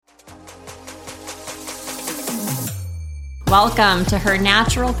Welcome to Her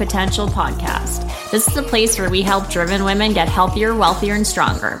Natural Potential podcast. This is a place where we help driven women get healthier, wealthier, and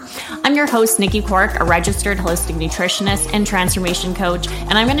stronger. I'm your host, Nikki Cork, a registered holistic nutritionist and transformation coach,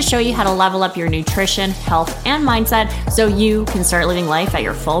 and I'm going to show you how to level up your nutrition, health, and mindset so you can start living life at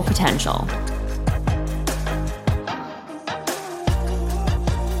your full potential.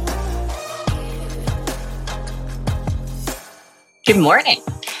 Good morning.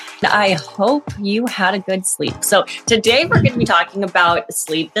 I hope you had a good sleep. So today we're going to be talking about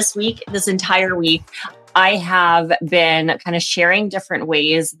sleep. This entire week, I have been kind of sharing different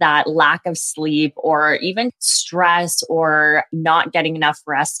ways that lack of sleep or even stress or not getting enough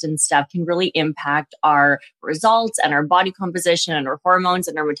rest and stuff can really impact our results and our body composition and our hormones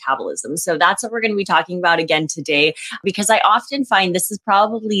and our metabolism. So that's what we're going to be talking about again today, because I often find this is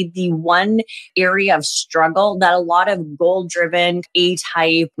probably the one area of struggle that a lot of goal-driven,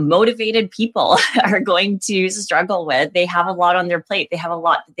 A-type, motivated people are going to struggle with. They have a lot on their plate. They have a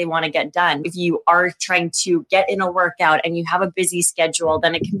lot that they want to get done. If you are trying to get in a workout and you have a busy schedule,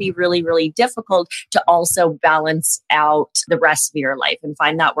 then it can be really, really difficult to also balance out the rest of your life and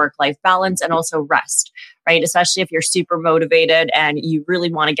find that work-life balance and also rest, right? Especially if you're super motivated and you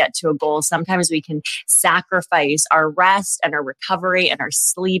really want to get to a goal. Sometimes we can sacrifice our rest and our recovery and our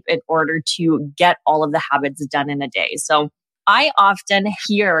sleep in order to get all of the habits done in a day. So I often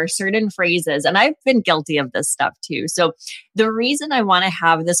hear certain phrases, and I've been guilty of this stuff too. So the reason I want to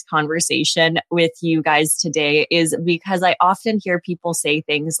have this conversation with you guys today is because I often hear people say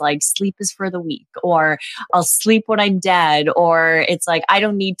things like sleep is for the weak, or I'll sleep when I'm dead, or it's like, I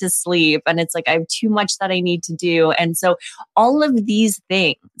don't need to sleep. And it's like, I have too much that I need to do. And so all of these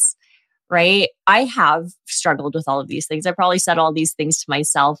things, right? I have struggled with all of these things. I probably said all these things to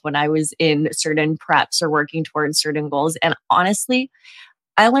myself when I was in certain preps or working towards certain goals. And honestly,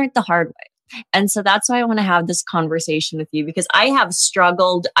 I learned the hard way. And so that's why I want to have this conversation with you, because I have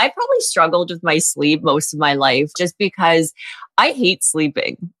struggled. I probably struggled with my sleep most of my life just because I hate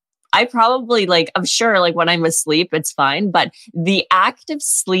sleeping. I probably I'm sure when I'm asleep, it's fine. But the act of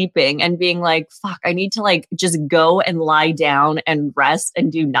sleeping and being like, fuck, I need to just go and lie down and rest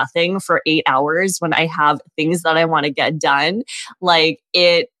and do nothing for 8 hours when I have things that I want to get done.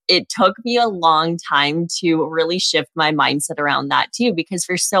 It took me a long time to really shift my mindset around that too, because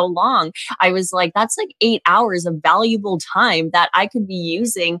for so long I was like, that's 8 hours of valuable time that I could be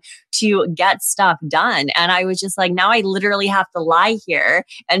using to get stuff done. And I was just like, now I literally have to lie here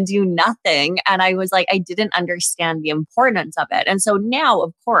and do nothing. And I was like, I didn't understand the importance of it. And so now,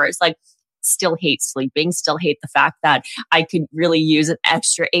 of course, still hate sleeping, still hate the fact that I could really use an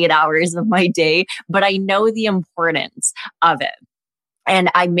extra 8 hours of my day, but I know the importance of it.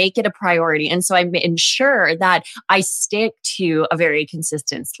 And I make it a priority. And so I ensure that I stick to a very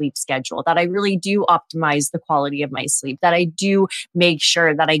consistent sleep schedule, that I really do optimize the quality of my sleep, that I do make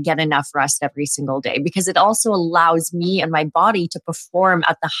sure that I get enough rest every single day, because it also allows me and my body to perform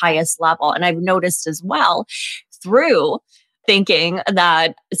at the highest level. And I've noticed as well through thinking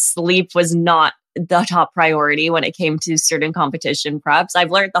that sleep was not the top priority when it came to certain competition preps,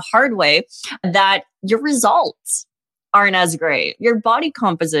 I've learned the hard way that your results aren't as great. Your body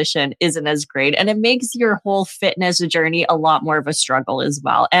composition isn't as great, and it makes your whole fitness journey a lot more of a struggle as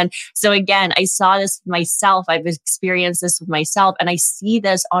well. And so again, I saw this myself. I've experienced this with myself, and I see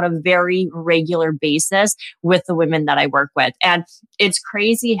this on a very regular basis with the women that I work with. And it's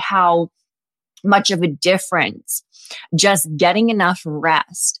crazy how much of a difference just getting enough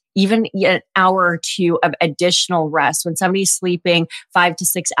rest, even an hour or two of additional rest when somebody's sleeping 5 to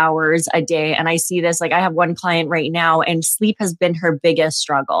 6 hours a day. And I see this, I have one client right now and sleep has been her biggest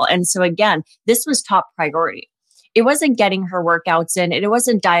struggle. And so again, this was top priority. It wasn't getting her workouts in. It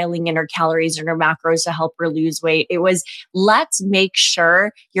wasn't dialing in her calories and her macros to help her lose weight. It was, let's make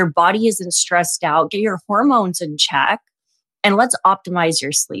sure your body isn't stressed out, get your hormones in check, and let's optimize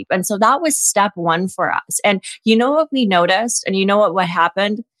your sleep. And so that was step one for us. And you know what we noticed? And you know what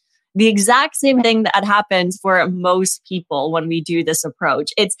happened? The exact same thing that happens for most people when we do this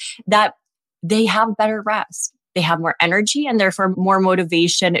approach. It's that they have better rest. They have more energy and therefore more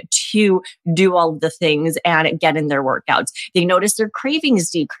motivation to do all of the things and get in their workouts. They notice their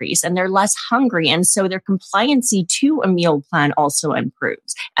cravings decrease and they're less hungry. And so their compliancy to a meal plan also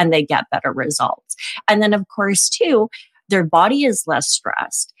improves and they get better results. And then of course too, their body is less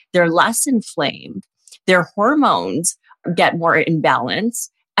stressed. They're less inflamed. Their hormones get more in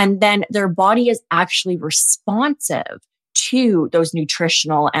balance. And then their body is actually responsive to those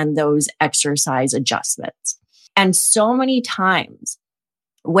nutritional and those exercise adjustments. And so many times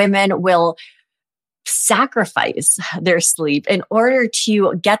women will sacrifice their sleep in order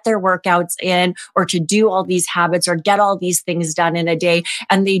to get their workouts in or to do all these habits or get all these things done in a day.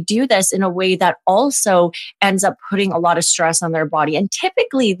 And they do this in a way that also ends up putting a lot of stress on their body. And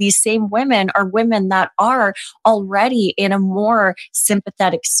typically these same women are women that are already in a more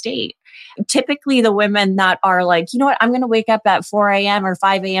sympathetic state. Typically the women that are like, you know what, I'm going to wake up at 4 a.m. or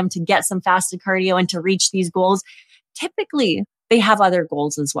 5 a.m. to get some fasted cardio and to reach these goals. Typically they have other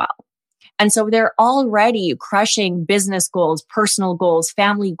goals as well. And so they're already crushing business goals, personal goals,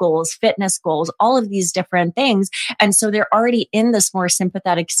 family goals, fitness goals, all of these different things. And so they're already in this more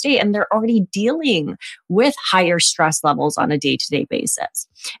sympathetic state and they're already dealing with higher stress levels on a day-to-day basis.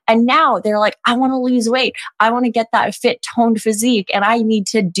 And now they're like, I want to lose weight. I want to get that fit, toned physique, and I need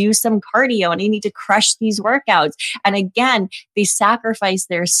to do some cardio and I need to crush these workouts. And again, they sacrifice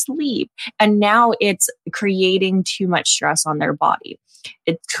their sleep. And now it's creating too much stress on their body.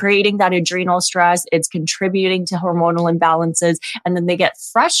 It's creating that adrenal stress. It's contributing to hormonal imbalances. And then they get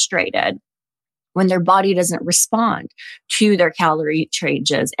frustrated when their body doesn't respond to their calorie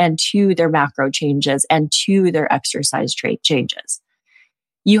changes and to their macro changes and to their exercise changes.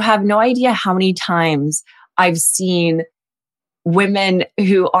 You have no idea how many times I've seen women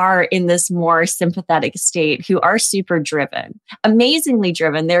who are in this more sympathetic state, who are super driven, amazingly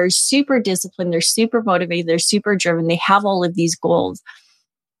driven. They're super disciplined. They're super motivated. They're super driven. They have all of these goals,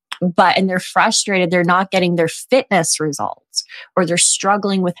 and they're frustrated. They're not getting their fitness results or they're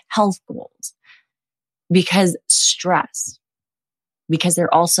struggling with health goals because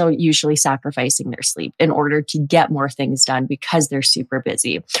they're also usually sacrificing their sleep in order to get more things done because they're super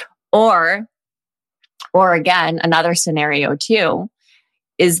busy. Or again, another scenario too,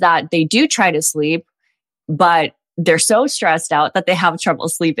 is that they do try to sleep, but they're so stressed out that they have trouble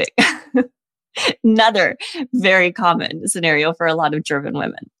sleeping. Another very common scenario for a lot of driven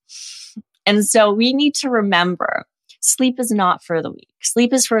women. And so we need to remember, sleep is not for the weak.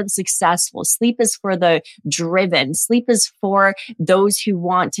 Sleep is for the successful. Sleep is for the driven. Sleep is for those who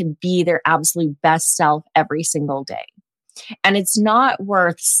want to be their absolute best self every single day. And it's not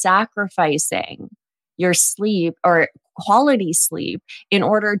worth sacrificing your sleep or quality sleep in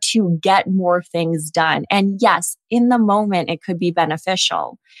order to get more things done. And yes, in the moment, it could be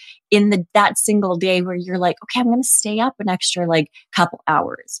beneficial in that single day where you're like, okay, I'm going to stay up an extra couple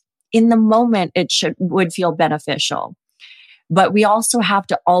hours. In the moment, it would feel beneficial. But we also have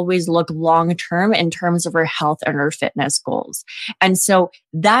to always look long-term in terms of our health and our fitness goals. And so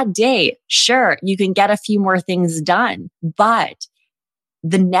that day, sure, you can get a few more things done, but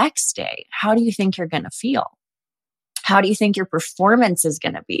the next day, how do you think you're going to feel? How do you think your performance is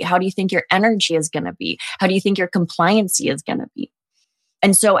going to be? How do you think your energy is going to be? How do you think your compliancy is going to be?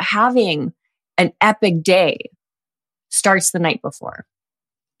 And so having an epic day starts the night before.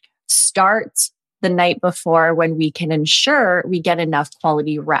 Starts the night before when we can ensure we get enough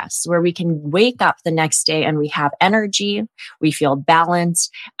quality rest, where we can wake up the next day and we have energy, we feel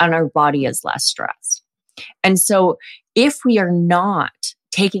balanced, and our body is less stressed. And so if we are not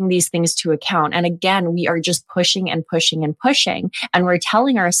taking these things to account, and again, we are just pushing and pushing and pushing, and we're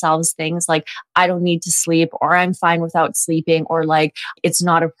telling ourselves things like, I don't need to sleep, or I'm fine without sleeping, or it's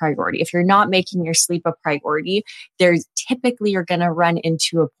not a priority. If you're not making your sleep a priority, there's typically you're going to run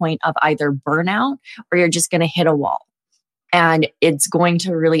into a point of either burnout or you're just going to hit a wall. And it's going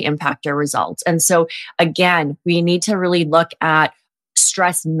to really impact our results. And so again, we need to really look at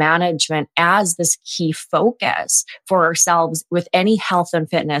stress management as this key focus for ourselves with any health and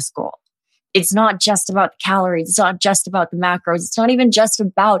fitness goal. It's not just about the calories. It's not just about the macros. It's not even just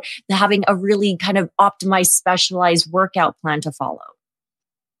about having a really kind of optimized, specialized workout plan to follow.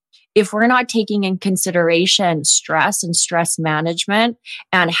 If we're not taking in consideration stress and stress management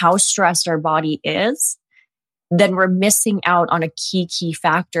and how stressed our body is, then we're missing out on a key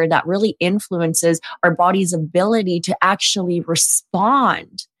factor that really influences our body's ability to actually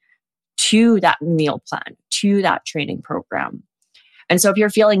respond to that meal plan, to that training program. And so if you're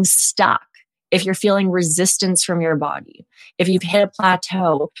feeling stuck, if you're feeling resistance from your body, if you've hit a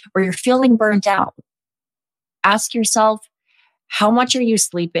plateau or you're feeling burnt out, ask yourself, how much are you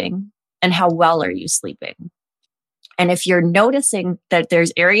sleeping and how well are you sleeping? And if you're noticing that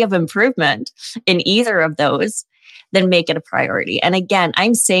there's area of improvement in either of those, then make it a priority. And again,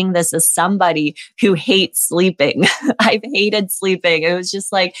 I'm saying this as somebody who hates sleeping. I've hated sleeping. It was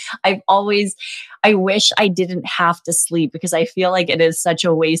just I wish I didn't have to sleep because I feel like it is such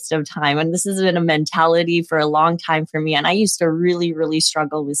a waste of time. And this has been a mentality for a long time for me. And I used to really, really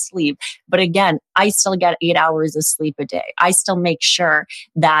struggle with sleep. But again, I still get 8 hours of sleep a day. I still make sure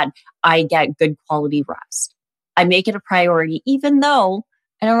that I get good quality rest. I make it a priority, even though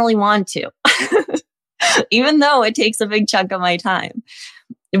I don't really want to. even though it takes a big chunk of my time.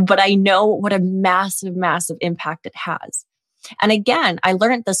 But I know what a massive, massive impact it has. And again, I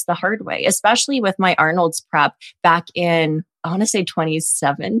learned this the hard way, especially with my Arnold's prep back in, I want to say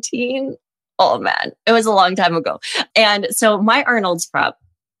 2017. Oh man, it was a long time ago. And so my Arnold's prep,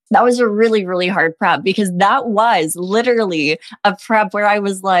 that was a really, really hard prep because that was literally a prep where I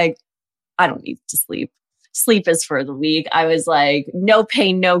was like, I don't need to sleep. Sleep is for the weak. I was like, no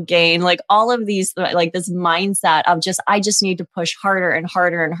pain, no gain. Like all of these, like this mindset of I just need to push harder and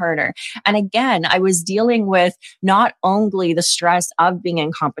harder and harder. And again, I was dealing with not only the stress of being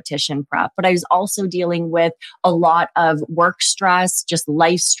in competition prep, but I was also dealing with a lot of work stress, just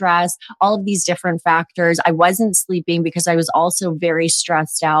life stress, all of these different factors. I wasn't sleeping because I was also very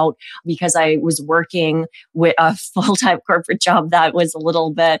stressed out because I was working with a full-time corporate job that was a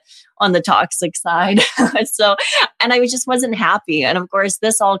little bit on the toxic side. So, and I just wasn't happy. And of course,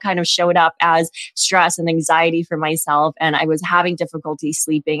 this all kind of showed up as stress and anxiety for myself. And I was having difficulty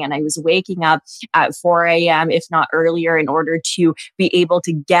sleeping and I was waking up at 4 a.m., if not earlier, in order to be able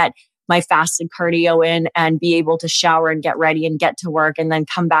to get my fasted cardio in and be able to shower and get ready and get to work and then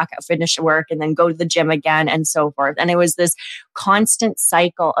come back, finish work and then go to the gym again and so forth. And it was this constant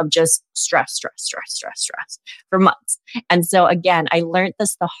cycle of just stress for months. And so again, I learned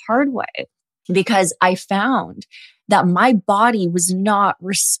this the hard way because I found that my body was not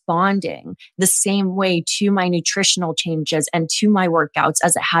responding the same way to my nutritional changes and to my workouts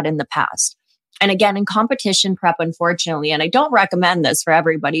as it had in the past. And again, in competition prep, unfortunately, and I don't recommend this for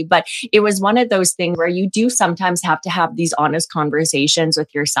everybody, but it was one of those things where you do sometimes have to have these honest conversations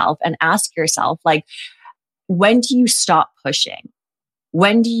with yourself and ask yourself, like, when do you stop pushing?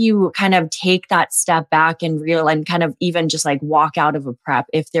 When do you kind of take that step back and kind of even just like walk out of a prep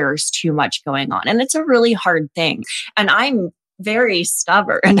if there's too much going on? And it's a really hard thing. And I'm very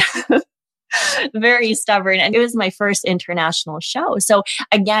stubborn. Very stubborn. And it was my first international show. So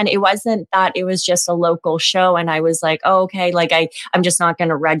again, it wasn't that it was just a local show. And I was like, oh, okay, like I'm just not going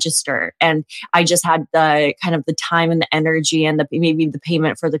to register. And I just had the kind of the time and the energy and maybe the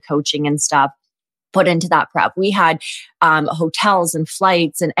payment for the coaching and stuff put into that prep. We had hotels and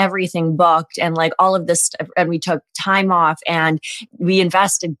flights and everything booked and like all of this stuff. And we took time off and we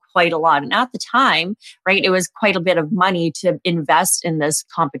invested quite a lot. And at the time, right, it was quite a bit of money to invest in this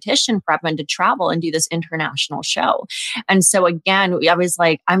competition prep and to travel and do this international show. And so again, I was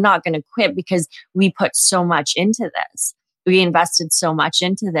like, I'm not going to quit because we put so much into this. We invested so much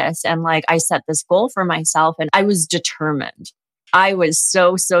into this. And like, I set this goal for myself and I was determined. I was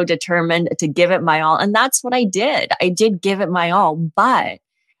so determined to give it my all. And that's what I did. I did give it my all. But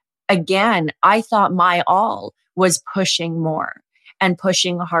again, I thought my all was pushing more and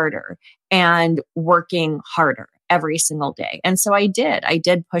pushing harder and working harder every single day. And so I did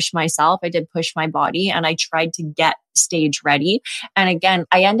push myself. I did push my body and I tried to get stage ready. And again,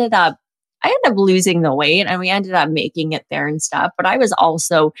 I ended up losing the weight and we ended up making it there and stuff. But I was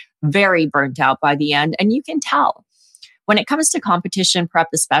also very burnt out by the end. And you can tell. When it comes to competition prep,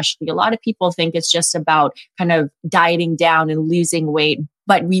 especially, a lot of people think it's just about kind of dieting down and losing weight.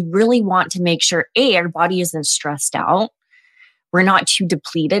 But we really want to make sure, our body isn't stressed out. We're not too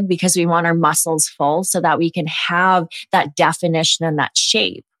depleted because we want our muscles full so that we can have that definition and that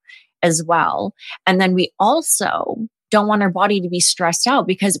shape as well. And then we also don't want our body to be stressed out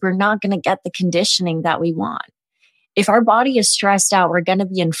because we're not going to get the conditioning that we want. If our body is stressed out, we're going to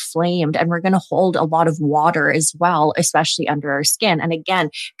be inflamed and we're going to hold a lot of water as well, especially under our skin. And again,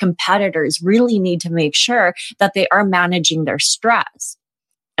 competitors really need to make sure that they are managing their stress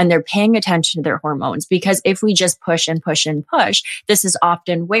and they're paying attention to their hormones. Because if we just push and push and push, this is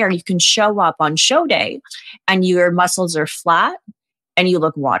often where you can show up on show day and your muscles are flat and you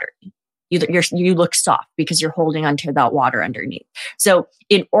look watery. You look soft because you're holding onto that water underneath. So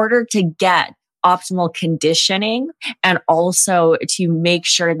in order to get optimal conditioning and also to make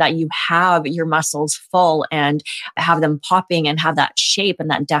sure that you have your muscles full and have them popping and have that shape and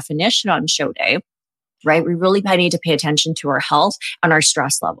that definition on show day, right? We really need to pay attention to our health and our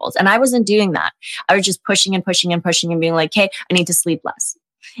stress levels. And I wasn't doing that. I was just pushing and pushing and pushing and being like, hey, I need to sleep less.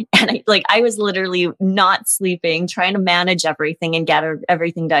 And I was literally not sleeping, trying to manage everything and get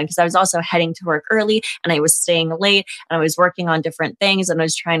everything done because I was also heading to work early and I was staying late and I was working on different things and I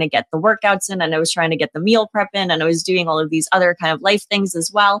was trying to get the workouts in and I was trying to get the meal prep in and I was doing all of these other kind of life things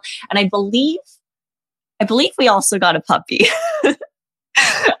as well. And I believe we also got a puppy.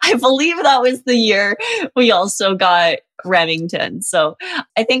 I believe that was the year we also got Remington. So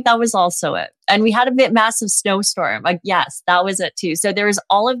I think that was also it. And we had a bit massive snowstorm. Like, yes, that was it too. So there was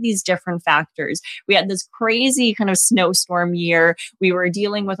all of these different factors. We had this crazy kind of snowstorm year. We were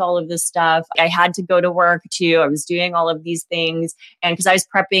dealing with all of this stuff. I had to go to work too. I was doing all of these things. And because I was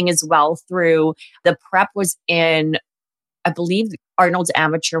prepping as well through the prep was in, I believe Arnold's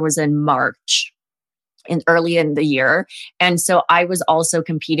Amateur was in March early in the year. And so I was also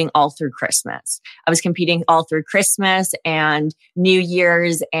competing all through Christmas. I was competing all through Christmas and New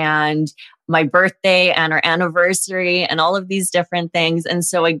Year's and my birthday and our anniversary and all of these different things. And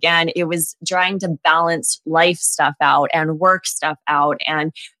so again, it was trying to balance life stuff out and work stuff out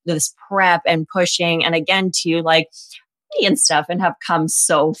and this prep and pushing. And again, too, like, and stuff and have come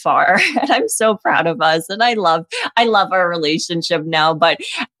so far. And I'm so proud of us. And I love our relationship now. But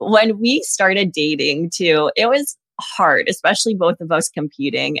when we started dating too, it was hard, especially both of us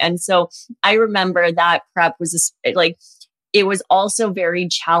competing. And so I remember that prep was like, it was also very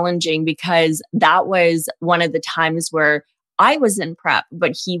challenging because that was one of the times where I was in prep,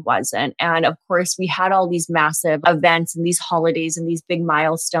 but he wasn't. And of course, we had all these massive events and these holidays and these big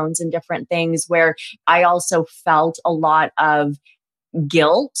milestones and different things where I also felt a lot of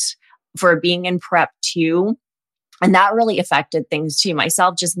guilt for being in prep too. And that really affected things too,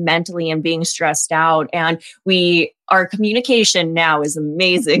 myself just mentally and being stressed out. And our communication now is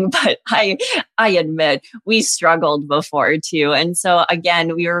amazing, but I admit we struggled before too. And so again,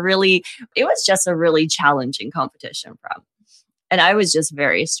 it was just a really challenging competition prep. And I was just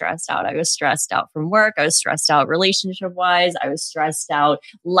very stressed out. I was stressed out from work. I was stressed out relationship wise. I was stressed out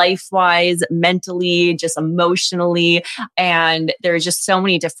life wise, mentally, just emotionally. And there are just so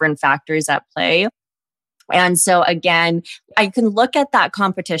many different factors at play. And so again, I can look at that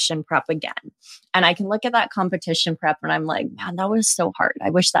competition prep again. And I can look at that competition prep and I'm like, man, that was so hard. I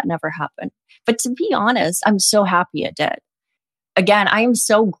wish that never happened. But to be honest, I'm so happy it did. Again, I am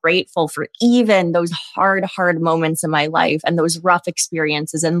so grateful for even those hard moments in my life and those rough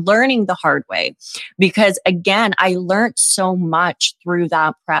experiences and learning the hard way. Because again, I learned so much through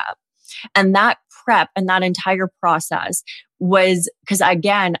that prep. And that prep and that entire process was because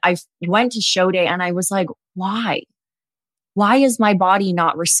again, I went to show day and I was like, why? Why is my body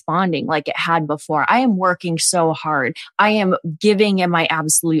not responding like it had before? I am working so hard. I am giving it my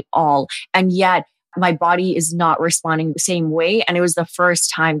absolute all. And yet, my body is not responding the same way. And it was the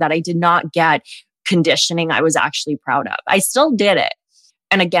first time that I did not get conditioning I was actually proud of. I still did it.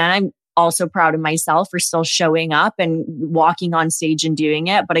 And again, I'm also proud of myself for still showing up and walking on stage and doing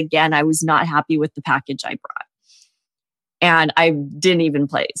it. But again, I was not happy with the package I brought. And I didn't even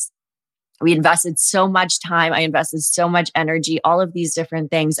place. We invested so much time. I invested so much energy, all of these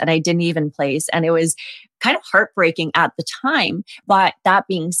different things, and I didn't even place. And it was kind of heartbreaking at the time. But that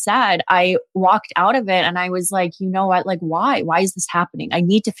being said, I walked out of it and I was like, you know what? Like, why? Why is this happening? I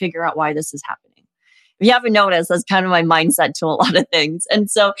need to figure out why this is happening. If you haven't noticed, that's kind of my mindset to a lot of things. And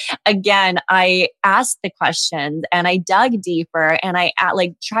so again, I asked the questions and I dug deeper and I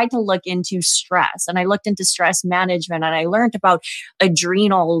tried to look into stress and I looked into stress management and I learned about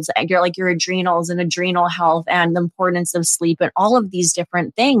adrenals, your adrenals and adrenal health and the importance of sleep and all of these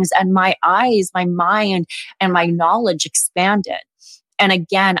different things. And my eyes, my mind, and my knowledge expanded. And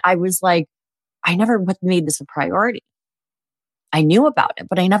again, I was like, I never made this a priority. I knew about it,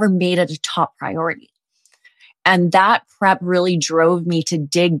 but I never made it a top priority. And that prep really drove me to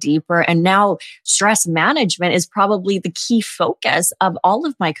dig deeper. And now stress management is probably the key focus of all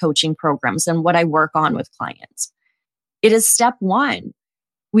of my coaching programs and what I work on with clients. It is step one.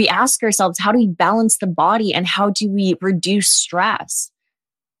 We ask ourselves, how do we balance the body and how do we reduce stress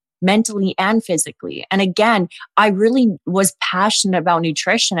mentally and physically? And again, I really was passionate about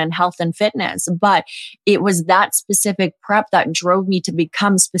nutrition and health and fitness, but it was that specific prep that drove me to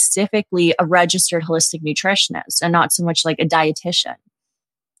become specifically a registered holistic nutritionist and not so much like a dietitian.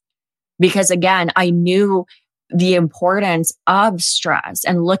 Because again, I knew the importance of stress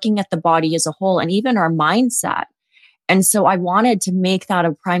and looking at the body as a whole and even our mindset. And so I wanted to make that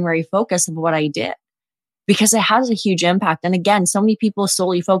a primary focus of what I did, because it has a huge impact. And again, so many people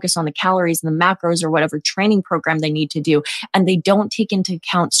solely focus on the calories and the macros or whatever training program they need to do, and they don't take into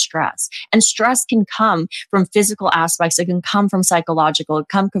account stress. And stress can come from physical aspects. It can come from psychological. It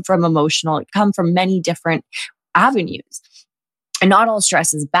can come from emotional. It can come from many different avenues. And not all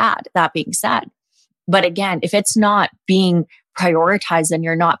stress is bad, that being said. But again, if it's not being prioritized and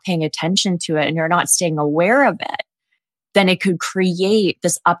you're not paying attention to it and you're not staying aware of it, then it could create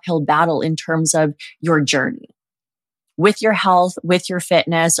this uphill battle in terms of your journey, with your health, with your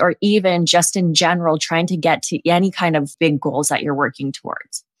fitness, or even just in general, trying to get to any kind of big goals that you're working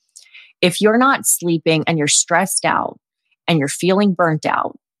towards. If you're not sleeping and you're stressed out and you're feeling burnt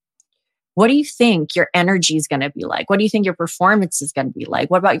out, what do you think your energy is going to be like? What do you think your performance is going to be like?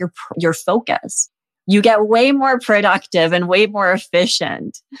 What about your focus? You get way more productive and way more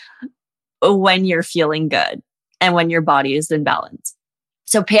efficient when you're feeling good and when your body is in balance.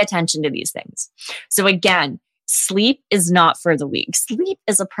 So pay attention to these things. So again, sleep is not for the weak. Sleep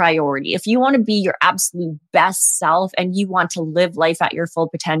is a priority. If you want to be your absolute best self and you want to live life at your full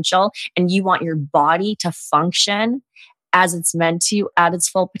potential and you want your body to function as it's meant to at its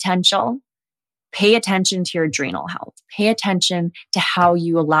full potential, pay attention to your adrenal health. Pay attention to how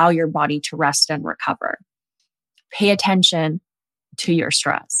you allow your body to rest and recover. Pay attention to your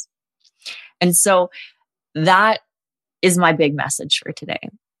stress. And so that is my big message for today.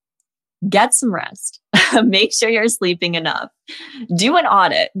 Get some rest. Make sure you're sleeping enough. Do an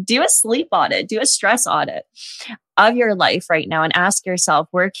audit. Do a sleep audit. Do a stress audit of your life right now and ask yourself,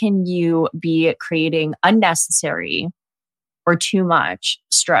 where can you be creating unnecessary or too much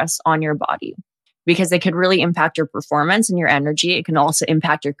stress on your body? Because it could really impact your performance and your energy. It can also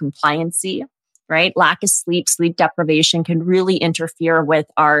impact your compliancy, right? Lack of sleep, sleep deprivation can really interfere with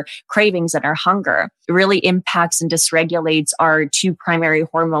our cravings and our hunger. It really impacts and dysregulates our two primary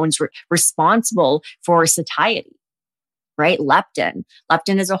hormones responsible for satiety, right? Leptin.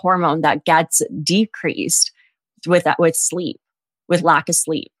 Leptin is a hormone that gets decreased with sleep, with lack of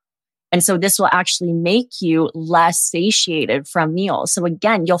sleep. And so this will actually make you less satiated from meals. So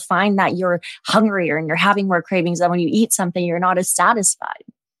again, you'll find that you're hungrier and you're having more cravings. And when you eat something, you're not as satisfied.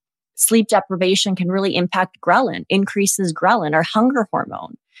 Sleep deprivation can really impact ghrelin, increases ghrelin, our hunger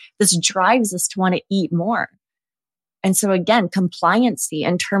hormone. This drives us to want to eat more. And so again, compliancy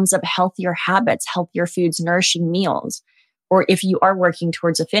in terms of healthier habits, healthier foods, nourishing meals, or if you are working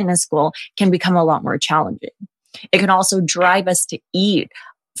towards a fitness goal, can become a lot more challenging. It can also drive us to eat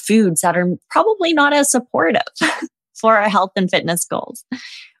foods that are probably not as supportive for our health and fitness goals,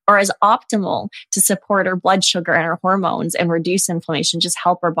 or as optimal to support our blood sugar and our hormones and reduce inflammation, just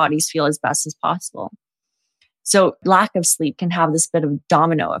help our bodies feel as best as possible. So lack of sleep can have this bit of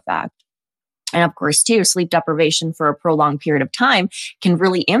domino effect. And of course, too, sleep deprivation for a prolonged period of time can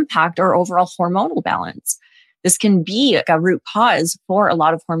really impact our overall hormonal balance. This can be like a root cause for a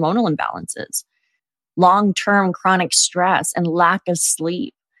lot of hormonal imbalances. Long-term chronic stress and lack of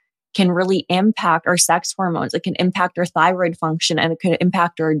sleep can really impact our sex hormones. It can impact our thyroid function and it could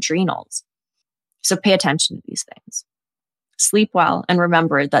impact our adrenals. So pay attention to these things. Sleep well and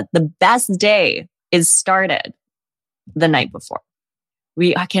remember that the best day is started the night before.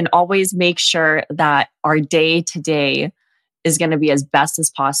 We can always make sure that our day to day is going to be as best as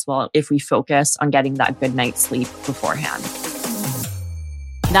possible if we focus on getting that good night's sleep beforehand.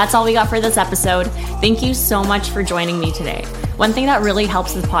 That's all we got for this episode. Thank you so much for joining me today. One thing that really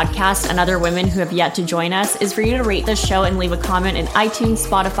helps the podcast and other women who have yet to join us is for you to rate this show and leave a comment in iTunes,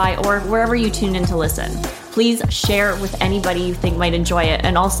 Spotify, or wherever you tune in to listen. Please share with anybody you think might enjoy it.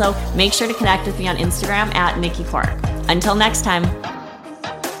 And also make sure to connect with me on Instagram at Nikki Clark. Until next time.